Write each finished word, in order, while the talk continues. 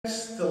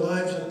the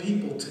lives of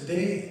people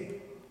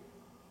today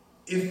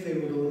if they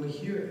would only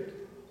hear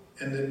it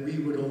and that we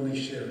would only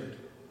share it.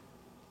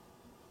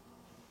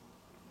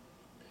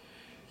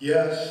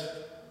 Yes,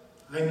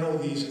 I know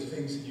these are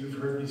things that you've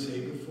heard me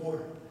say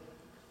before,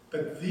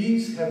 but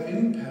these have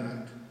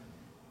impact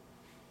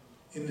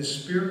in the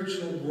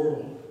spiritual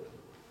world.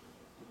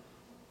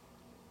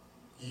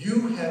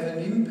 You have an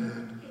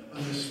impact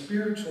on the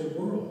spiritual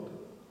world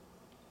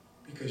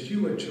because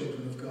you are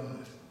children of God.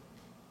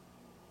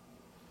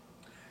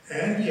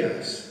 And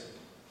yes,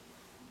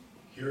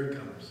 here it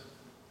comes.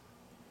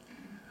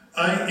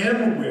 I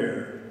am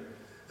aware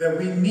that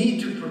we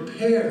need to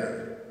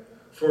prepare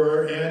for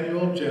our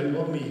annual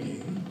general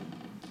meeting,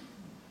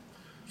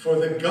 for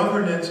the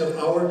governance of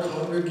our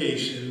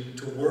congregation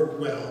to work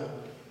well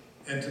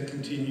and to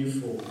continue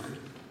forward.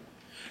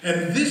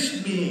 And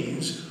this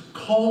means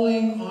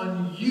calling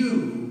on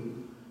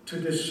you to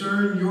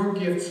discern your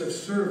gifts of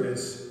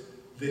service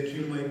that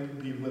you might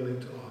be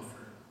willing to offer.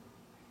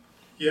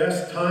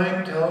 Yes,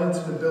 time, talents,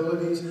 and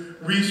abilities,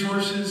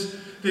 resources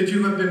that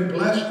you have been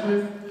blessed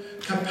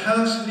with,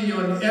 capacity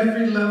on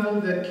every level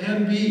that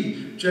can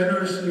be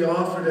generously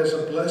offered as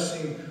a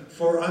blessing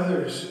for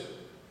others,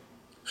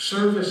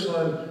 service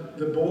on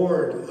the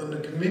board, on the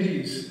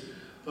committees,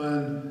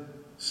 on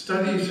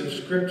studies of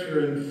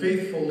Scripture and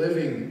faithful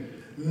living,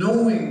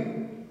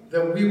 knowing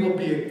that we will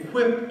be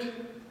equipped,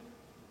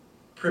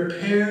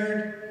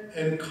 prepared,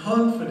 and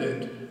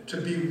confident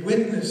to be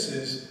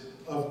witnesses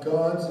of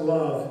God's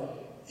love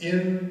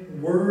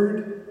in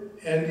word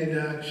and in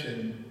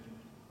action,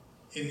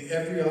 in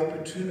every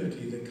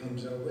opportunity that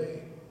comes our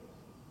way.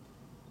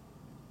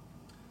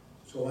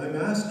 So I'm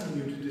asking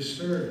you to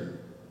discern.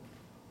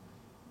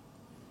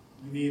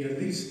 We need at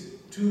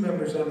least 2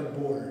 members on a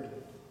board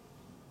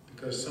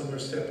because some are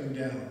stepping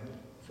down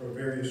for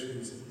various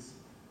reasons.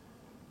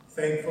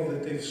 Thankful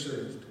that they've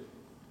served.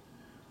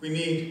 We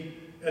need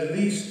at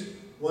least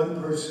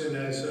 1 person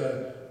as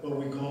what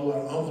we call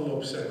our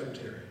envelope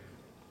secretary.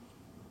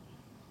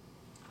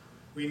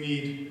 We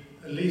need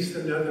at least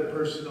another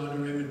person on our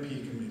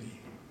M&P committee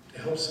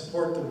to help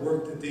support the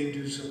work that they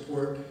do,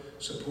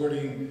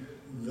 supporting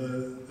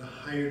the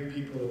hired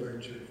people of our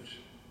church.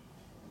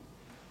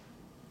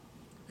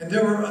 And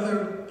there are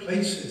other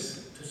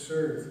places to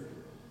serve.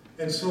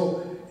 And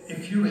so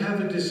if you have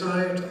a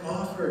desire to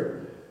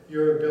offer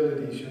your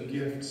abilities, your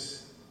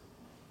gifts,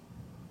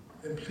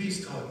 then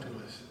please talk to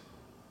us.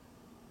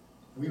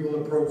 We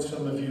will approach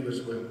some of you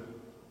as well.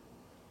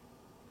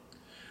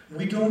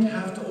 We don't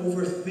have to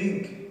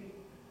overthink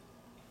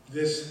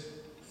this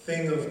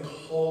thing of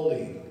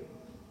calling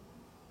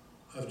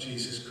of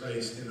Jesus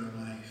Christ in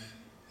our life.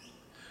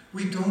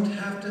 We don't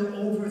have to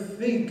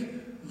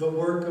overthink the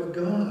work of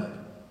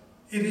God.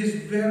 It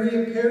is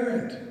very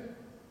apparent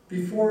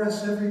before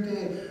us every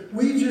day.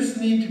 We just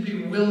need to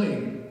be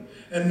willing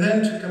and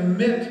then to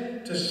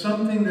commit to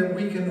something that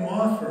we can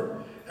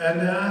offer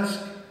and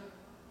ask,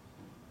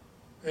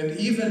 and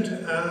even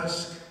to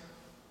ask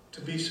to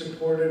be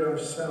supported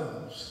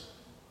ourselves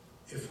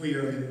if we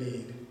are in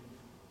need.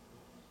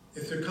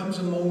 If there comes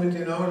a moment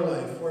in our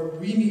life where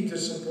we need the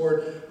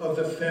support of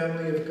the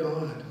family of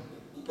God,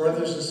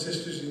 brothers and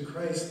sisters in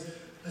Christ,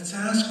 let's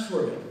ask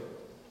for it,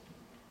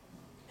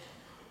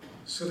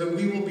 so that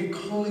we will be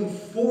calling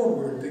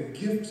forward the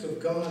gifts of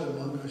God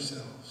among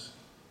ourselves.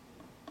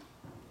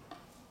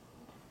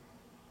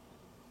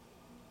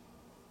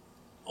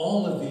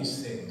 All of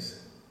these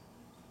things,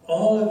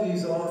 all of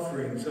these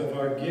offerings of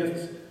our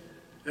gifts,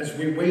 as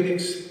we wait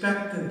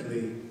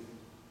expectantly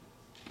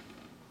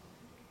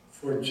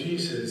for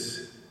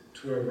Jesus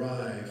to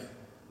arrive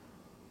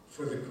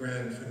for the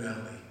grand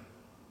finale.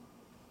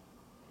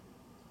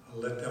 I'll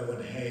let that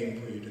one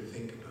hang for you to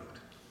think about.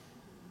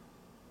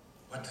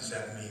 What does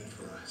that mean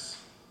for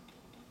us?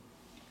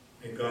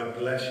 May God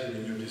bless you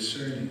in your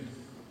discerning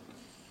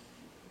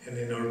and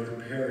in our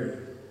preparing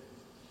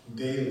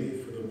daily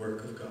for the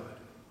work of God.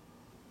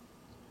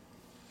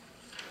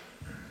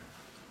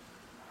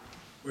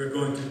 We're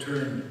going to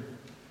turn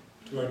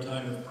to our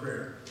time of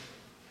prayer.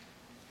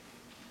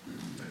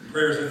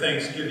 Prayers of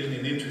thanksgiving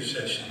and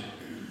intercession.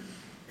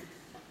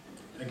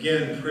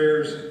 Again,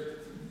 prayers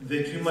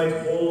that you might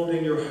hold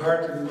in your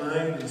heart and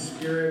mind and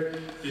spirit,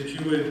 that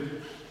you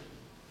would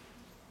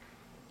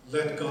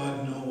let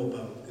God know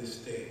about this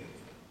day.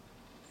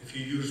 If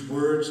you use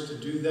words to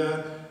do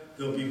that,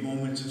 there'll be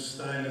moments of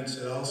silence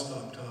that I'll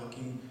stop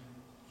talking.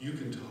 You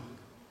can talk.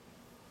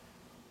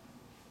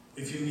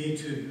 If you need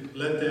to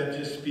let that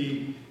just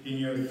be in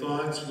your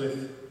thoughts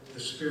with the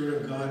Spirit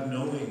of God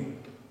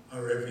knowing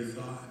our every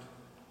thought,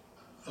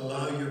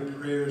 allow your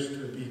prayers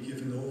to be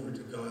given over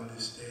to God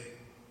this day.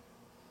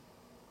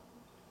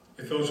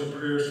 If those are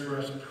prayers for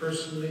us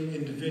personally,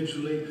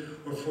 individually,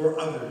 or for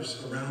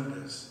others around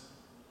us,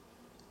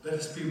 let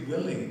us be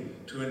willing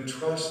to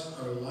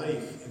entrust our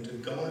life into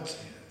God's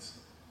hands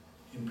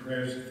in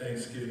prayers of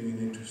thanksgiving and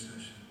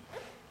intercession.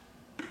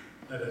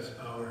 Let us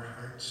bow our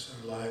hearts,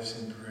 our lives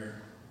in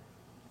prayer.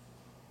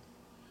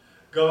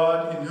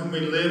 God, in whom we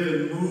live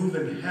and move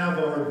and have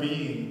our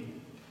being,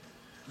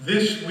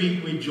 This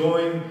week we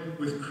join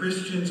with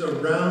Christians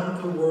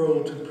around the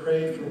world to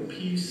pray for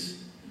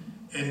peace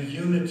and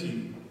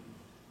unity,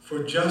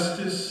 for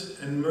justice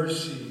and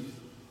mercy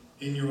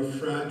in your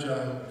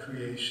fragile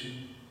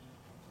creation.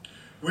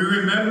 We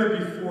remember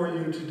before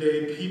you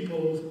today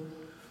people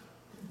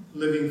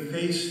living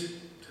face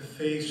to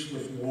face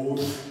with war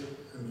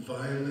and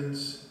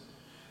violence,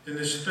 and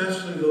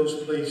especially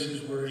those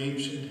places where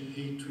ancient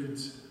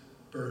hatreds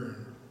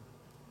burn.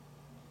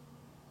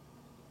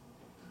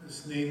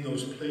 Let's name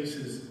those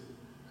places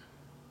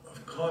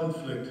of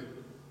conflict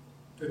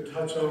that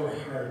touch our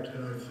heart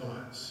and our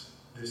thoughts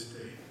this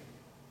day.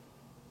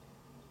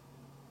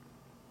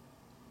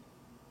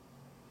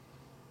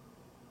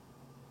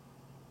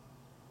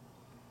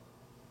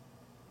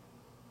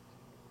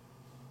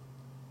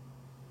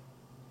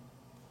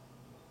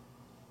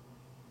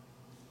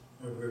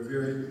 Lord, we're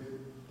very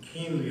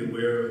keenly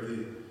aware of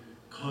the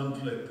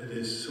conflict that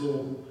is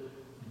so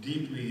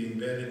deeply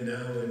embedded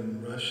now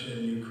in Russia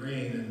and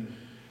Ukraine,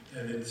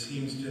 and it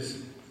seems just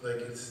like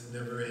it's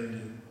never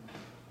ending.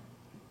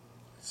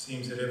 It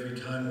seems that every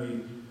time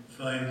we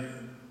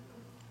find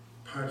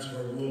parts of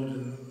our world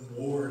in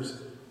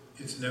wars,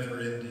 it's never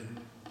ending.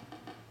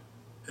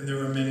 And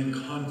there are many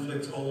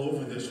conflicts all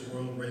over this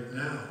world right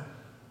now,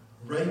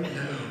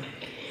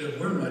 that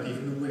we're not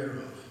even aware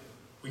of.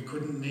 We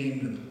couldn't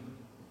name them,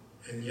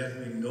 and yet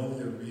we know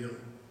they're real.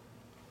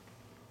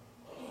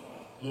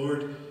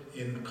 Lord,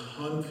 in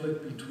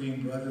conflict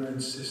between brother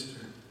and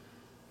sister,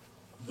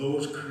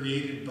 those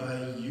created by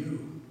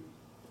you,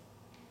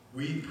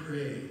 we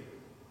pray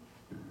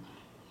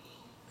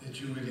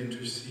that you would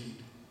intercede.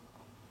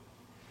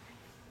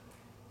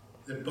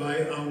 That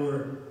by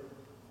our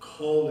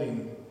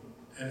calling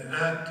and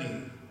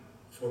acting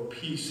for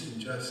peace and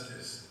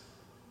justice,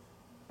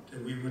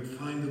 that we would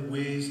find the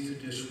ways to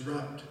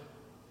disrupt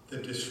the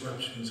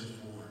disruptions of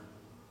war.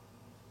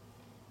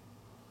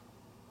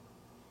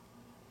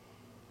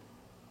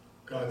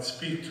 God,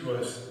 speak to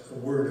us a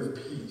word of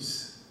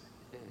peace.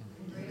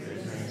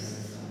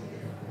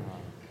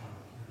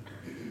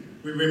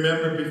 We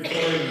remember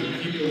before you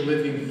people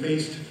living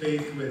face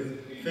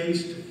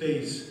to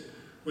face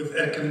with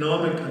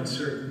economic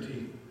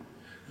uncertainty,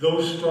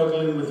 those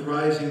struggling with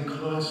rising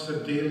costs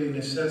of daily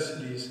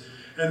necessities,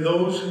 and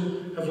those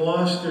who have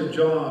lost their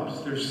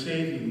jobs, their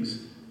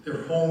savings,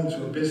 their homes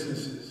or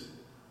businesses.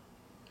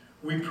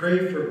 We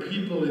pray for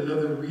people in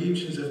other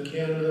regions of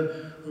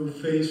Canada who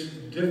face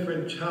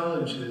different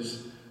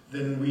challenges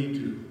than we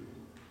do.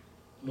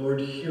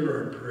 Lord, hear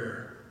our prayer.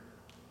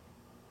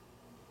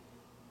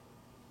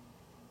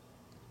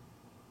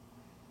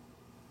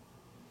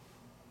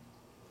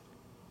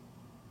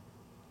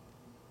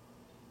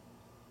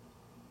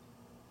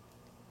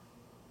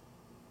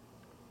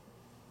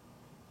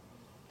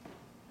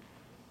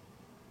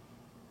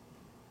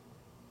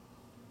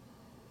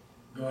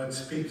 God,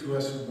 speak to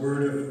us a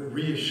word of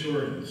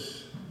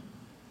reassurance.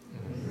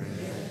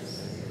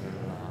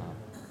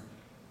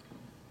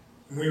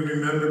 We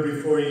remember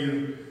before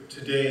you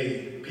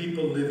today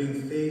people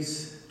living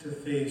face to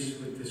face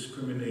with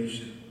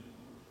discrimination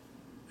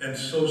and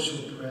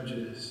social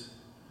prejudice.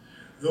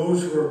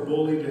 Those who are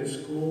bullied at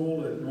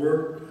school, at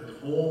work,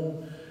 at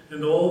home,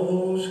 and all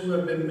those who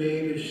have been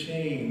made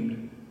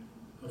ashamed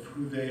of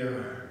who they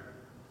are.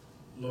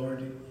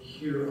 Lord,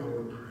 hear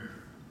our prayer.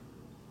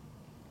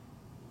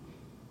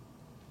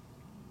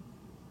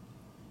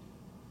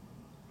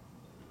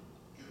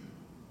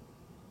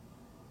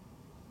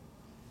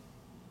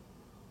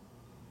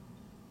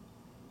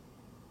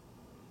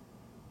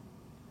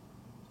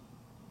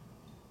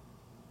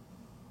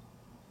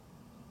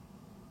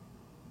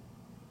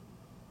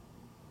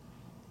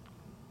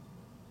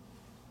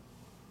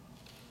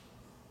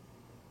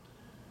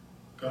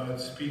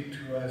 God, speak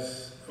to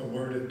us a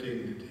word of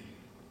dignity.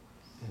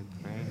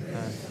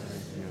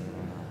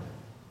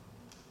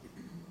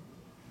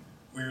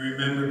 We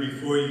remember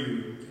before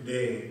you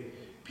today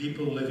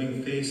people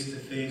living face to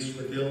face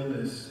with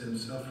illness and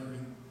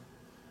suffering,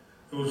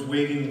 those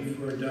waiting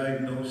for a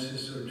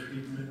diagnosis or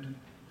treatment,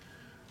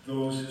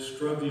 those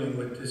struggling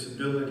with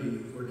disability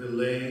or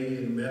delay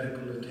in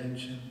medical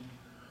attention,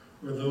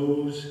 or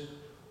those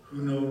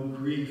who know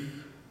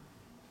grief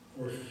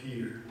or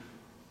fear.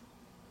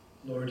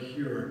 Lord,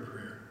 hear our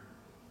prayer.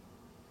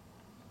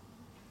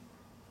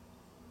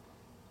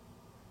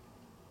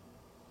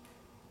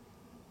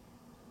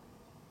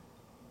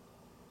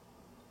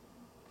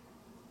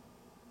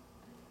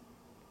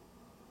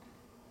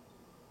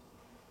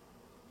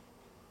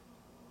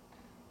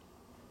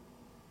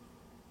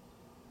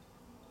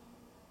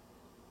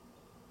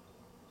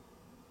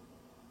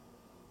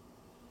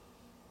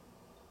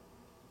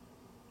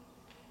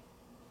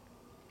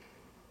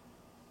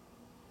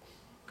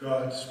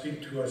 God,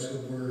 speak to us a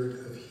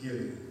word of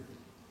healing.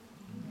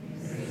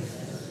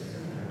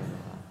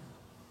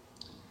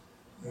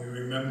 We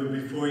remember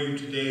before you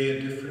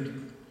today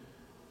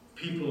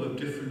people of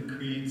different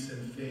creeds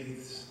and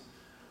faiths,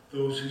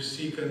 those who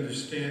seek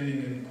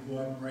understanding and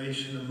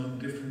cooperation among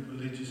different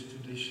religious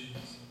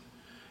traditions,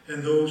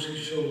 and those who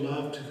show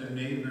love to their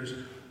neighbors,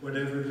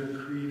 whatever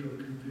their creed or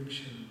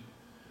conviction.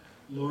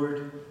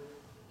 Lord,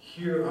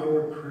 hear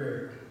our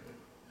prayer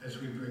as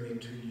we bring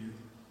it to you.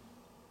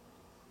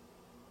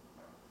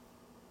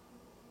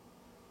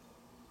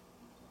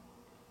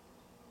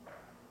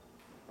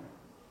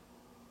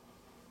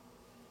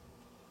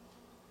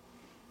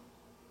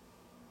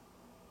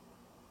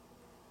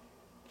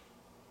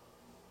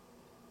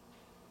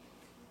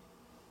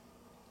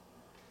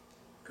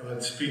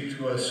 God, speak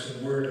to us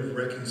a word of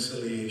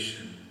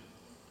reconciliation.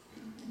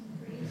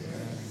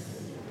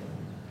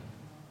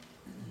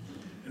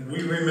 And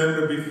we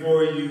remember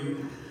before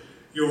you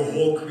your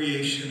whole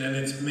creation and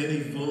its many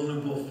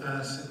vulnerable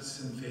facets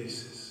and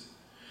faces.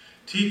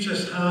 Teach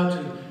us how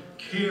to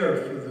care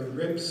for the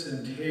rips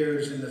and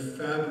tears in the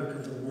fabric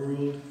of the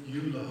world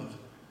you love,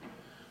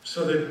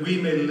 so that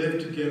we may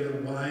live together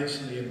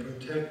wisely and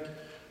protect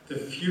the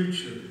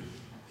future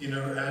in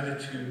our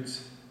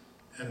attitudes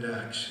and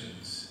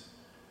actions.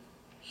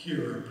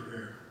 Hear our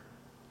prayer.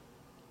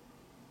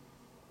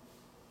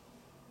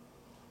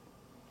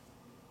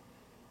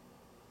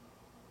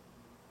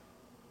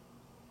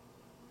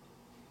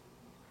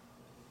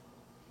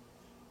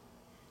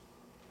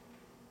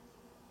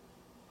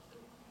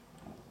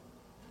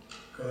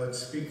 God,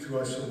 speak to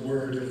us a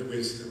word of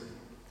wisdom.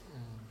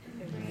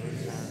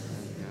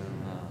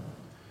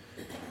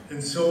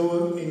 And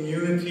so, in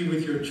unity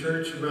with your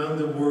church around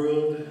the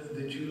world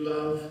that you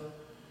love,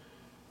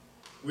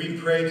 we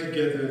pray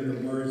together in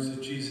the words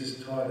that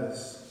Jesus taught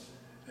us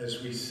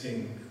as we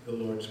sing the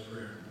Lord's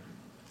Prayer.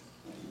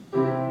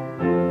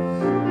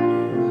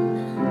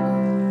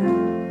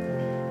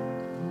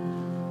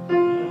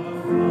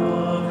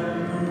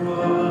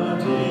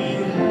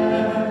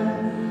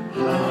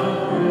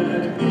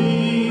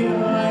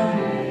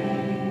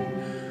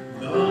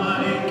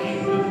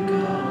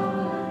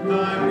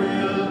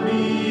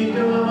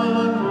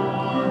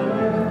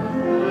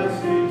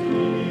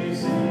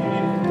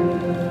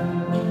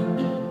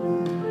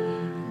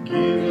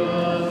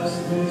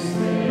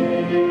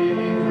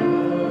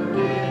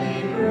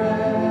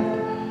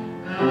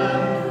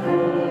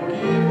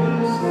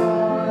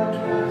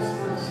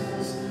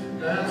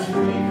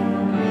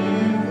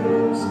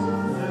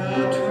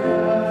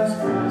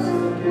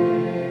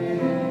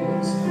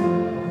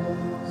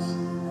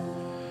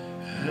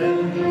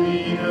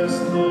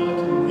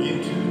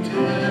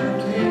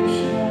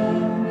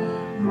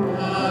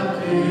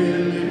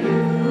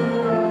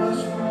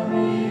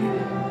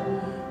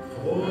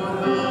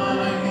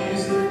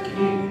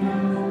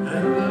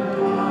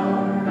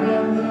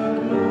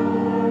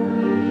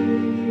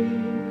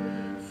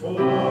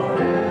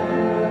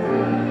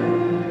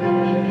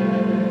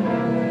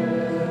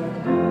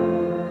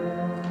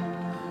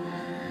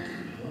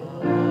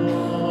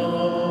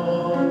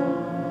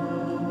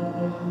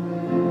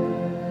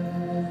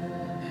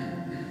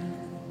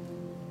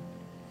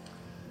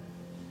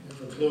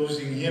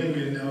 Closing hymn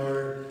in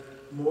our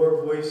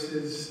More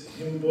Voices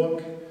hymn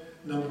book,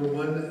 number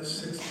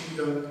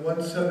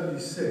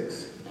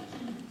 176,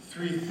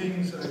 Three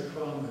Things I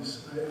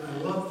Promise. I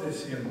love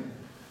this hymn.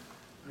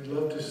 I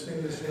love to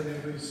sing this hymn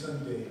every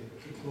Sunday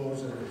to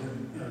close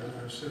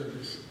our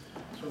service.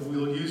 So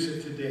we'll use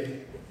it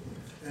today.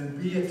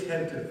 And be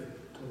attentive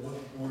to what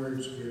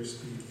words we are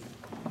speaking.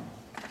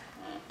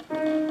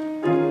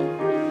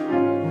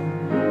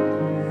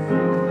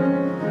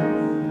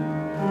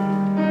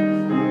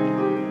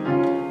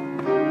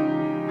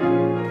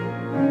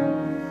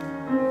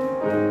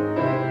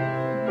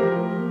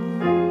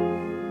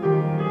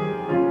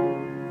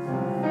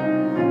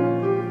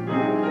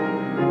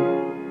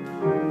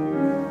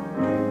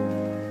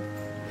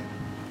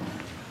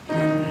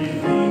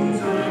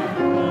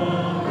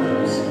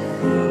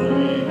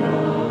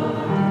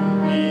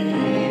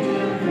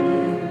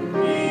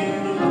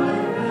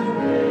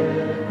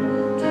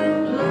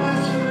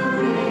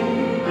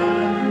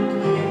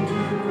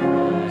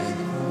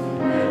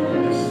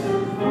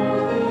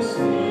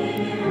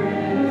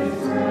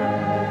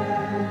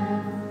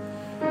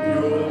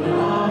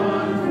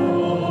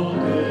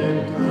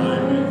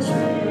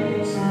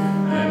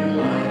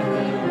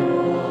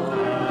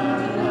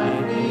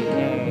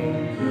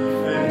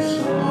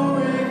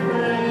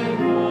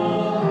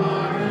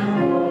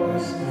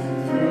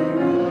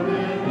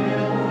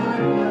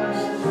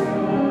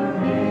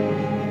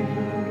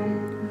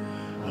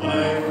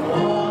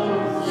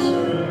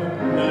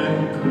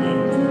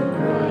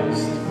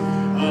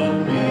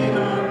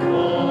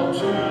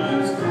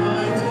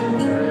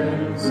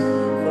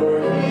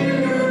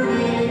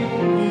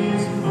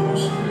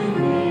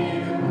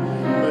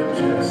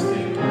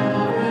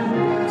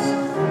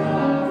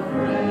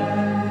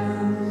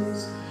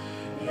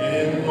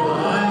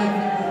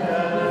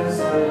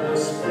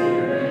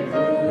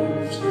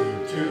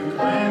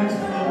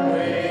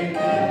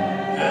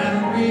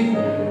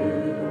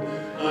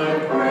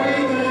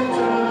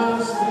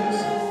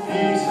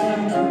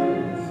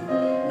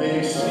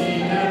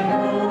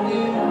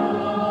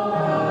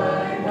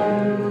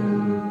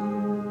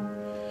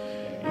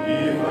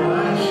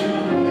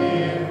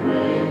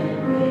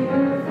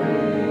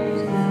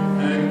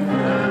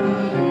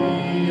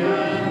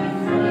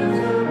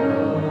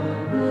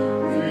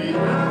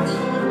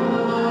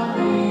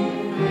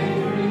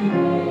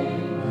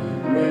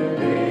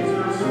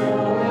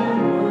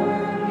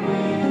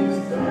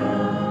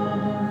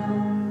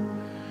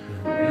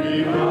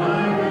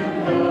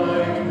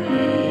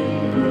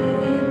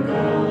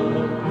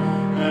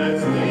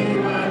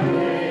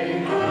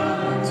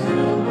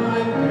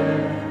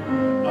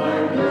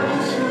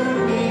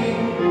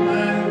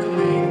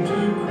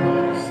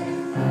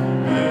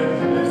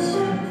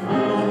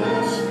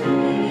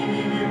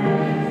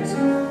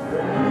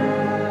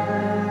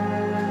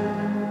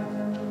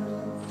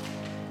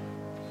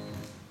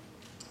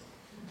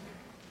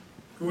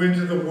 who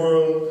enter the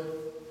world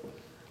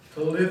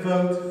to live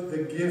out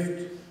the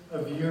gift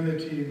of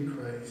unity in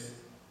Christ,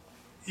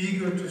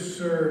 eager to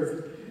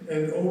serve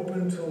and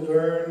open to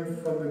learn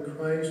from the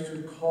Christ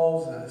who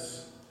calls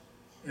us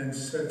and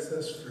sets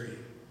us free.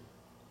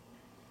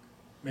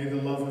 May the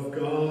love of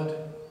God,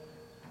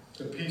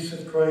 the peace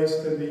of Christ,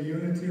 and the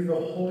unity of the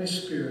Holy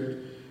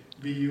Spirit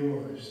be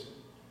yours,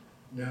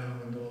 now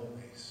and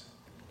always.